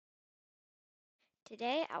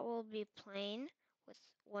Today I will be playing with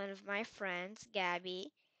one of my friends,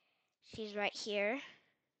 Gabby. She's right here.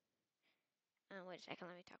 Wait a second,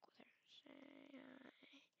 let me talk with her.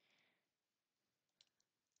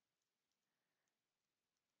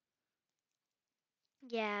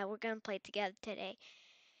 Yeah, we're gonna play together today.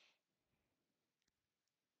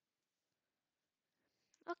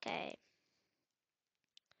 Okay.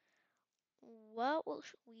 What will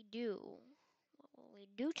we do? What will we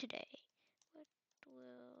do today? What will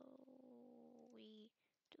we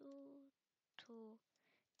do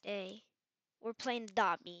today? We're playing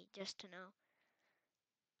Adopt Me, just to know.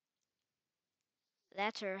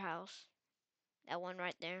 That's her house. That one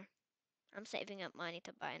right there. I'm saving up money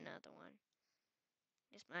to buy another one.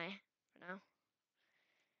 Just my for now.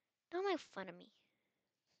 Don't make fun of me.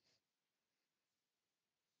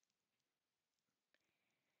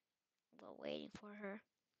 While waiting for her.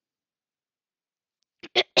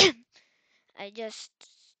 I just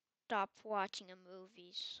stopped watching a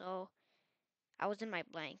movie, so I was in my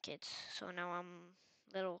blankets. So now I'm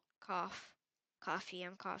little coffee.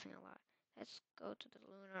 I'm coughing a lot. Let's go to the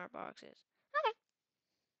lunar boxes.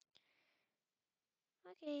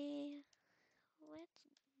 Okay, let's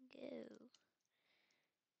go.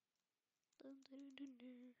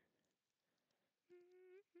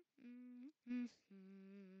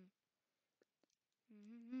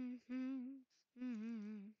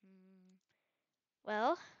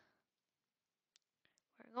 Well,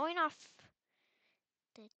 we're going off.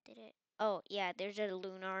 Oh, yeah, there's a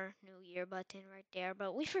Lunar New Year button right there,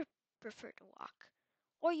 but we prefer to walk.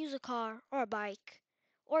 Or use a car, or a bike,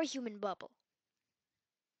 or a human bubble.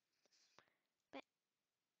 But,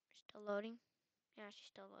 still loading? Yeah, she's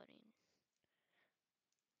still loading.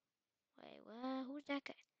 Wait, what? Who's that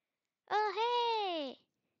guy? Oh, hey!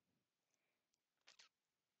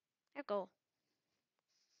 There go.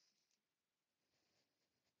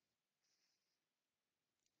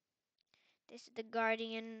 This is the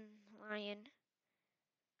guardian lion.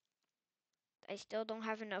 I still don't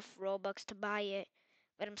have enough Robux to buy it,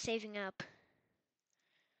 but I'm saving up.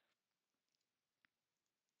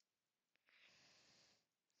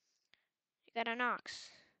 You got an ox.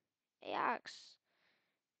 A ox.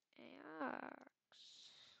 A ox.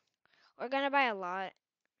 We're gonna buy a lot.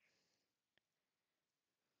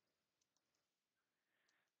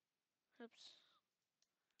 Oops.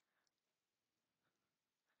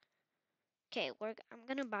 Okay, I'm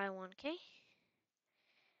gonna buy one, okay?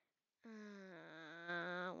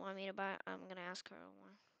 Want me to buy? I'm gonna ask her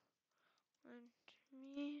one. Want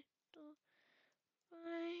me to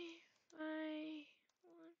buy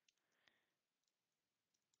one?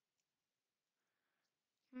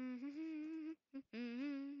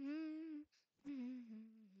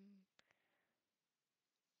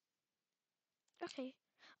 Okay.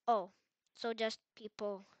 Oh, so just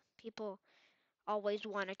people always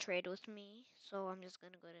want to trade with me, so I'm just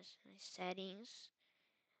gonna go to my settings.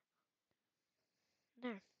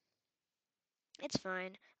 There. It's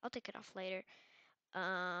fine. I'll take it off later.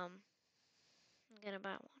 I'm gonna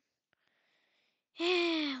buy one.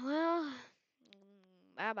 Yeah, well,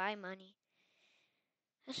 bye bye money.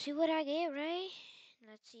 Let's see what I get, right?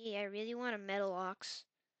 Let's see. I really want a metal ox.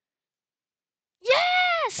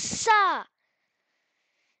 Yes!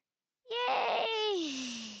 Yay!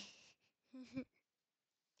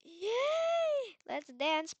 Yay! Let's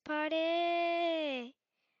dance party!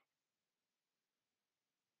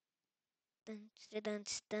 Dance,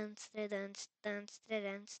 dance, dance, dance, dance,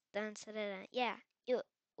 dance, dance, dance. Yeah.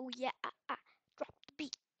 Oh yeah. Drop the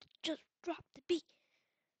beat. Just drop the beat.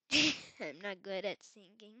 I'm not good at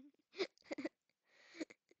singing.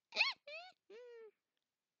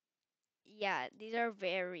 Yeah, these are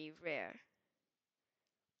very rare.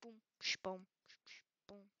 Boom, boom,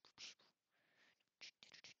 boom.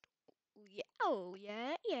 Oh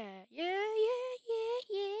yeah, yeah, yeah, yeah, yeah,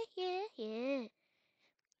 yeah, yeah, yeah.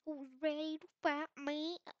 Who's ready to fight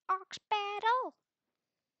me? An ox battle.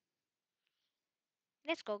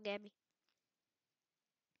 Let's go, Gabby.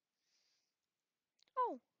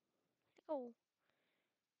 Oh, go.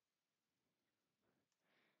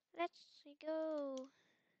 Let's go.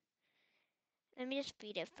 Let me just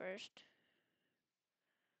feed it first.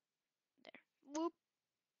 There. Whoop.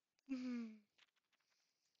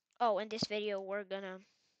 Oh, in this video,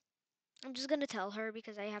 I'm just gonna tell her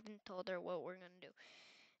because I haven't told her what we're gonna do.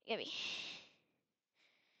 Gabby.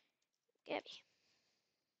 Gabby.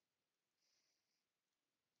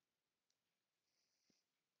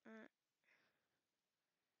 Uh,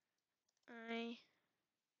 I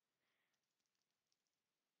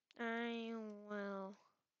I will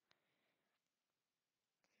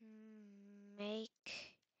make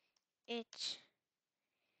it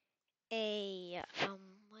a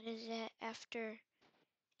what is that after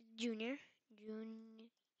junior?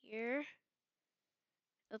 Junior.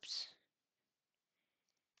 Oops.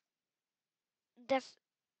 That's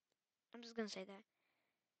I'm just gonna say that.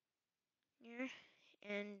 Junior,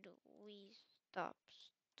 and we stop.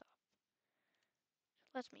 Stop.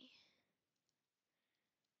 Let me.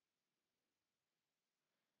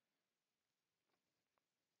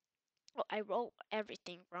 Oh, I wrote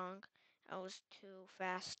everything wrong. I was too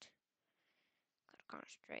fast. Gotta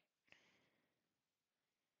concentrate.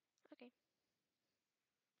 Okay.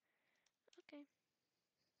 Okay.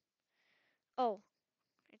 Oh,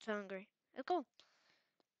 it's hungry. Let's go.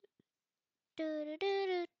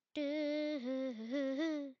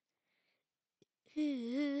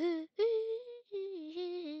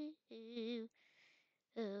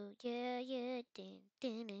 Oh yeah, yeah, dun,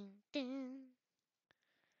 dun, dun, dun.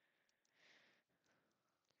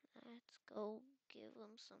 Let's go give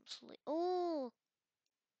him some sleep. Oh,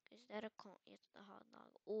 is that a con? It's the hot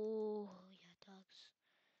dog. Oh, yeah, dogs.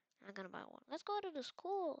 I'm gonna buy one. Let's go to the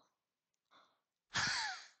school.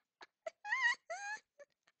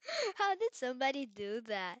 How did somebody do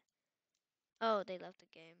that? Oh, they left the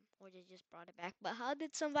game, or they just brought it back. But how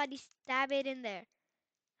did somebody stab it in there?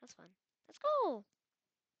 That's fun. Let's go.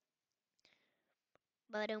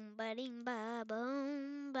 Ba-dum ba-ding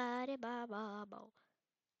ba-boom ba-de-ba-ba-bo.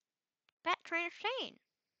 Pat Trainer Shane.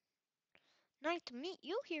 Nice to meet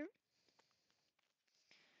you here.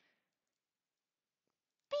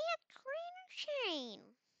 Pat Trainer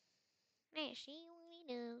Shane. Let's see what he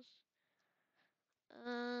does.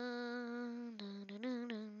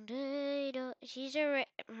 She's already,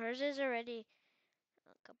 hers is already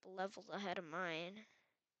a couple levels ahead of mine.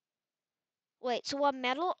 Wait, so what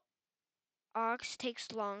metal ox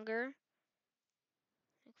takes longer?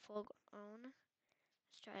 Like full on.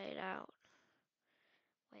 Let's try it out.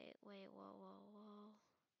 Wait, whoa.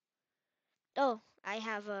 Oh, I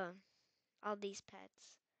have all these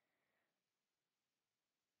pets.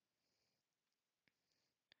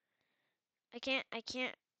 I can't.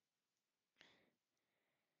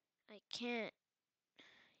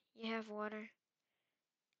 You have water.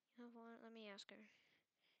 You have water? Let me ask her.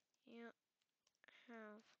 You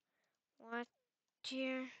have water?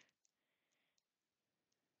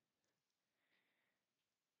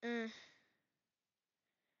 Uh, uh.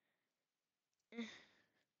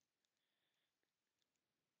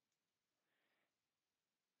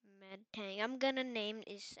 Meditang. I'm gonna name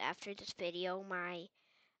this after this video my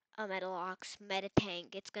Metalox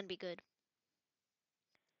Meditank. It's gonna be good.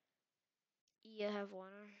 You have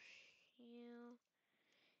water. You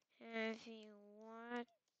have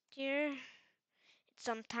water.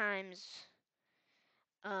 Sometimes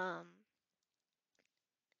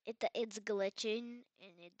it's glitching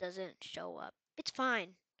and it doesn't show up. It's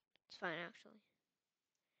fine. It's fine actually.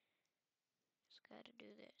 Just gotta do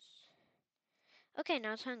this. Okay,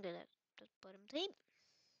 now it's hungry. Let's just put him to sleep.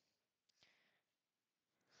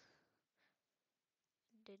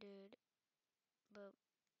 But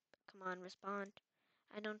come on, respond.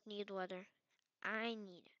 I don't need water. I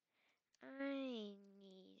need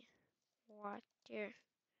water.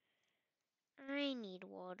 I need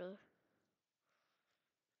water.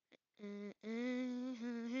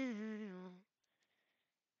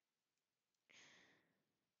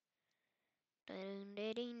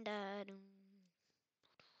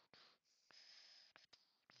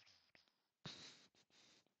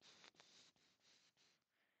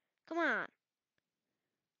 Come on.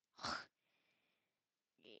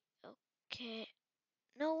 Okay.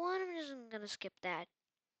 No one, I'm just gonna skip that.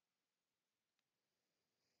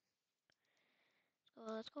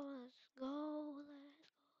 Let's go, let's go, let's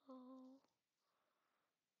go.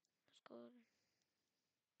 Let's go.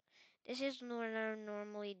 This is what I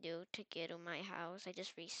normally do to get to my house. I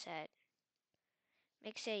just reset.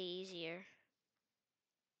 Makes it easier.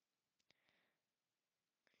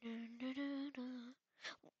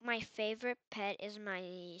 My favorite pet is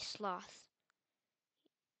my sloth.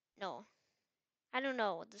 No, I don't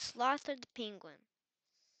know. The sloth or the penguin?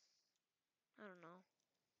 I don't know.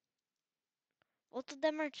 Both of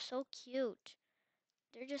them are so cute.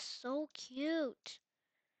 They're just so cute.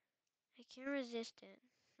 I can't resist it.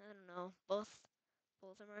 I don't know. Both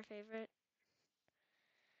are my favorite.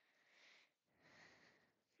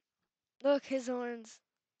 Look, his horns.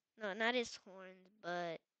 No, not his horns,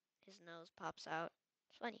 but his nose pops out.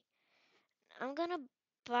 It's funny. I'm gonna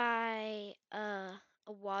buy a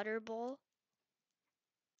water bowl.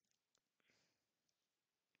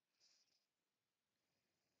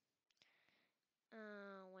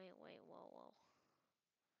 Whoa.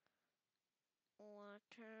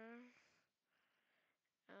 Water.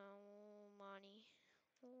 money.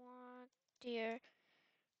 What, dear?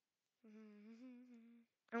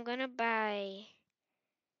 I'm gonna buy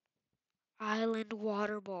Island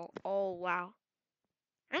Water Ball. Oh, wow.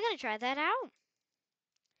 I'm gonna try that out.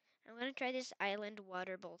 I'm gonna try this Island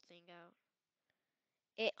Water Ball thing out.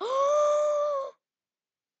 It. Oh!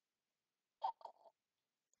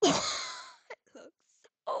 It looks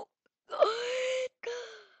so good.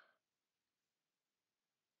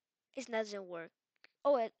 It doesn't work.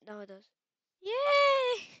 Oh, no, it does.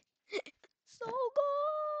 Yay! So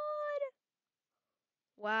good.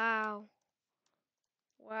 Wow.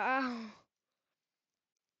 Wow.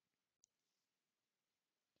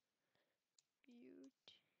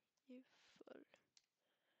 Beautiful.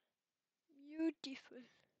 Beautiful.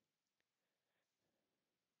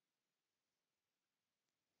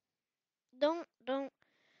 Don't, don't,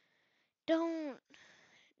 don't,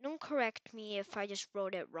 don't correct me if I just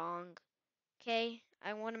wrote it wrong. Okay?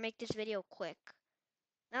 I want to make this video quick.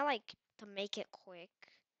 Not like to make it quick.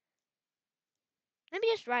 Let me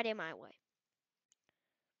just write it my way.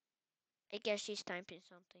 I guess she's typing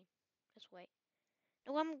something. Let's wait.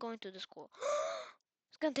 No, I'm going to the school.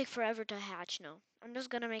 It's gonna take forever to hatch. No, I'm just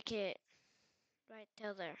gonna make it right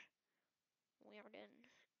till there. We are done.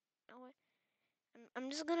 Oh, wait. I'm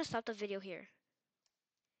just gonna stop the video here.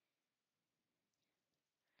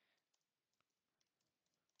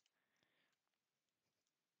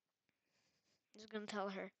 I'm just gonna tell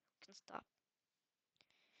her can stop.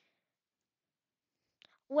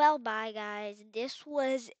 Well, bye guys. This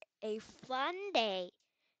was a fun day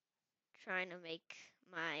trying to make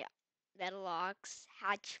my Metalox,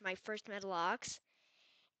 hatch my first Metalox,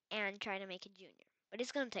 and trying to make a junior. But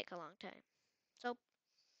it's gonna take a long time. So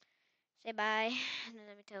say bye, and then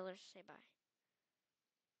let me tell her to say bye.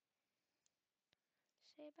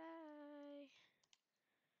 Say bye.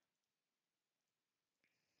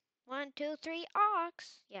 1, 2, 3,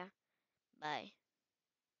 ox. Yeah, bye.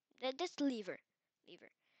 Just leave her. Leave her.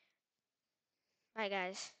 Bye,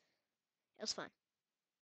 guys. It was fun.